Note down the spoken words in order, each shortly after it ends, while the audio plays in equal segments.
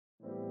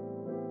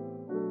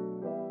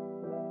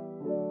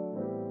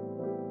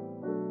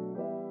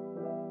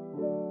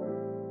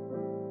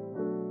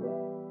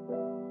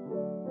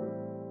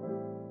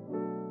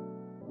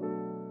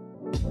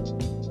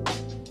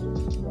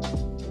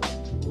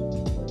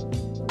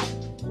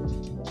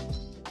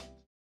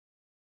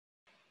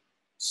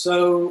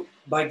So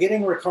by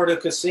getting Ricardo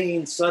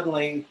Cassin,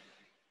 suddenly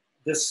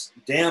this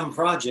damn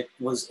project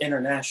was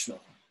international.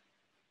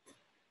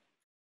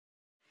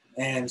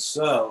 And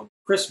so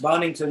Chris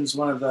Bonington's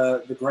one of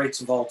the greats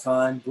of all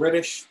time,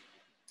 British,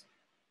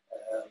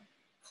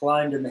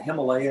 climbed in the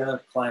Himalaya,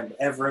 climbed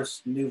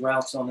Everest, new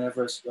routes on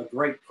Everest, a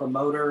great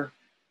promoter.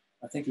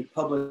 I think he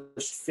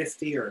published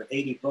 50 or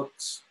 80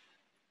 books,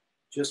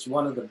 just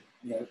one of the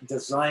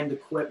designed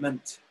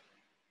equipment.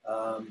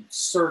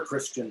 Sir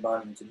Christian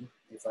Bonington,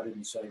 if I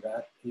didn't say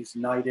that. He's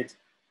knighted,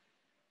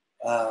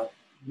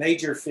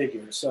 major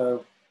figure.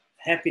 So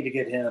happy to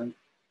get him.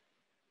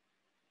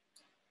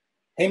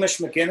 Hamish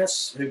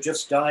McInnes, who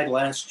just died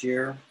last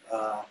year,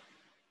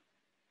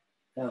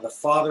 the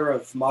father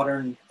of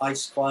modern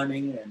ice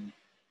climbing, and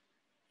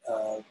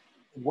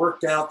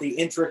worked out the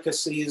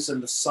intricacies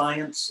and the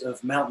science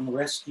of mountain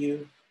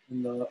rescue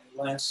in the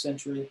last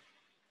century.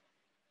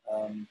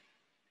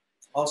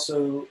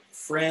 Also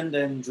friend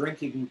and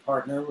drinking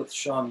partner with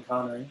Sean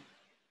Connery.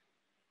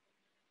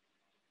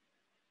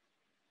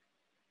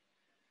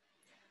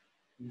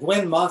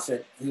 Gwen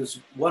Moffat,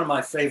 who's one of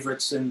my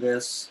favorites in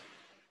this.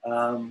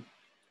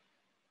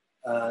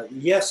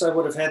 Yes, I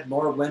would have had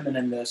more women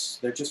in this.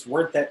 There just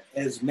weren't that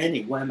as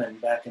many women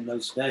back in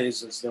those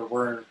days as there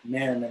were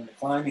men in the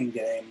climbing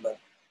game. But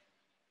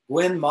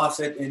Gwen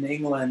Moffat in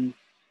England,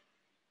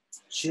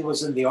 she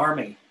was in the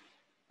army.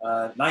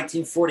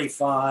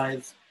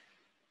 1945,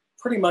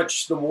 pretty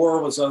much the war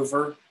was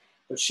over,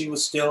 but she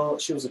was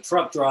a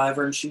truck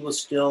driver, and she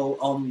was still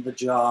on the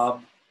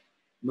job,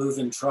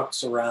 moving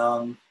trucks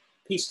around.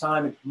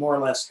 Peacetime had more or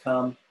less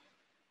come.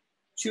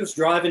 She was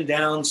driving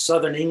down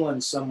southern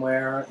England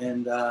somewhere,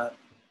 and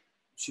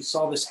she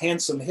saw this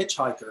handsome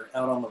hitchhiker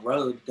out on the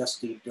road,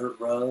 dusty dirt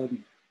road.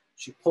 And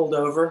she pulled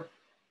over,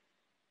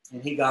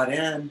 and he got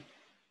in.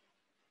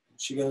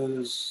 She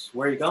goes,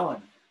 "Where are you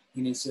going?"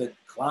 And he said,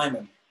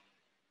 "Climbing."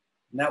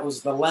 And that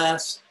was the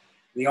last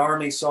the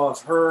army saw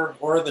of her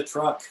or the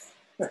truck.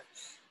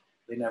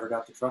 They never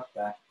got the truck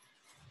back.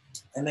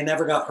 And they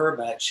never got her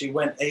back. She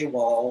went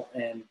AWOL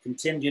and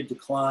continued to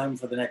climb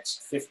for the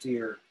next 50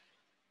 or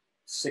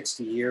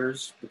 60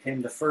 years,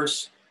 became the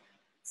first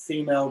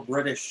female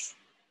British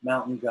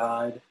mountain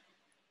guide.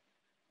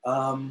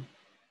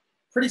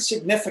 Pretty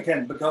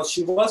significant because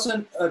she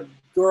wasn't a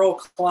girl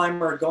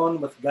climber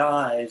going with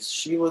guys.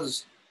 She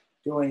was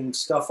doing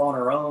stuff on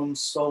her own,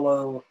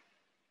 solo,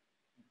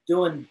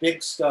 doing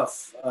big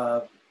stuff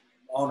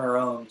on her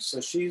own.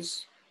 So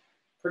she's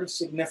pretty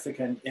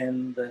significant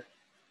in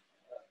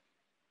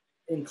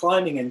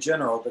climbing in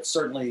general, but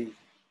certainly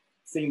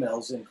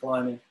females in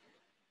climbing.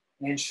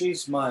 And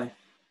she's my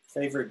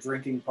favorite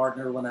drinking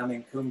partner when I'm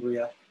in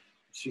Cumbria.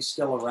 She's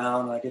still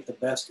around, and I get the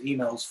best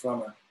emails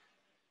from her.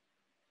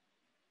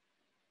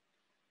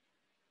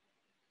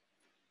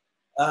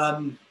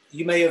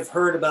 You may have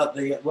heard about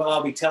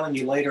I'll be telling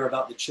you later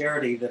about the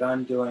charity that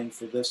I'm doing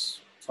for this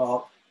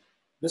talk.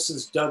 This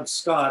is Doug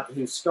Scott,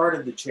 who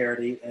started the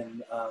charity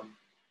in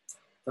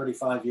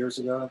 35 years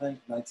ago, I think,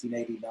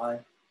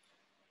 1989.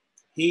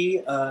 He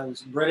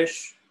is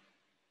British.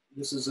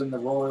 This is in the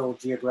Royal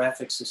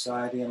Geographic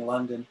Society in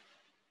London.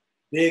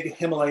 Big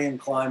Himalayan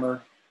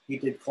climber. He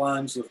did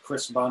climbs with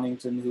Chris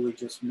Bonington, who we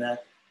just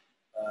met,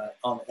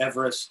 on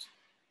Everest.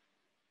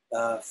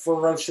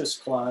 Ferocious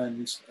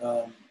climbs.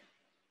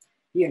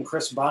 He and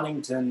Chris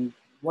Bonington,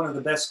 one of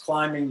the best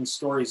climbing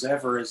stories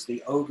ever is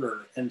the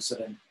Ogre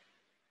incident,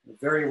 a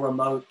very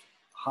remote,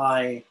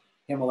 high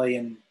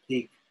Himalayan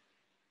peak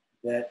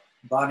that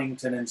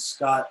Bonington and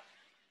Scott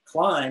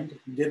climbed,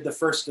 did the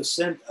first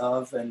ascent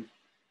of, and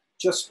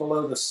just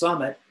below the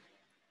summit,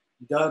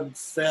 Doug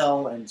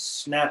fell and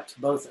snapped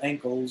both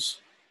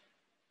ankles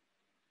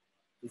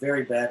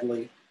very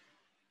badly.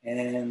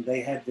 And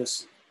they had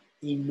this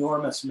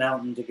enormous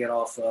mountain to get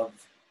off of.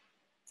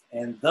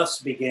 And thus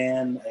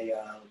began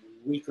a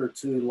week or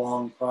two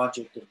long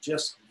project of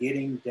just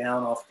getting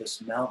down off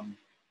this mountain,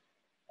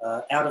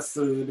 out of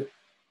food,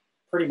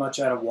 pretty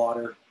much out of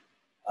water,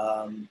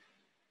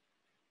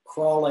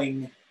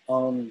 crawling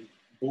on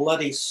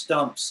bloody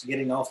stumps,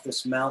 getting off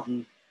this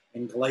mountain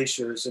and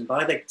glaciers. And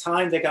by the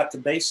time they got to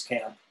base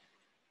camp,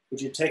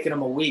 which had taken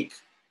them a week,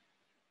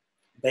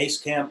 base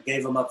camp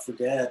gave them up for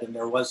dead, and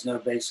there was no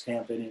base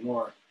camp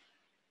anymore.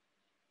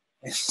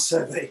 And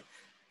so they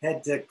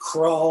had to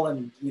crawl,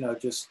 and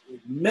just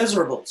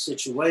miserable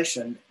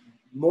situation,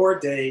 more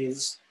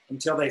days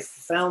until they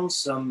found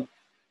some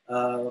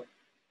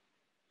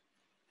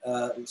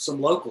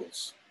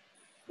locals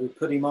who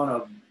put him on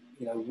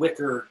a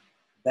wicker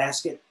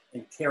basket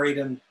and carried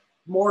him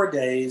more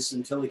days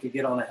until he could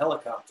get on a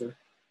helicopter.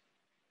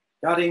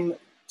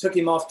 Took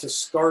him off to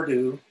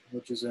Skardu,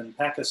 which is in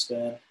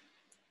Pakistan.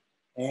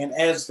 And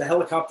as the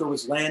helicopter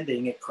was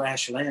landing, it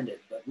crash landed,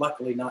 but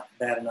luckily not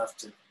bad enough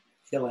to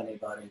kill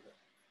anybody. But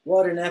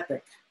what an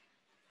epic.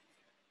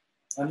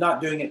 I'm not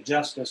doing it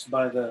justice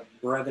by the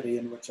brevity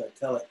in which I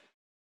tell it.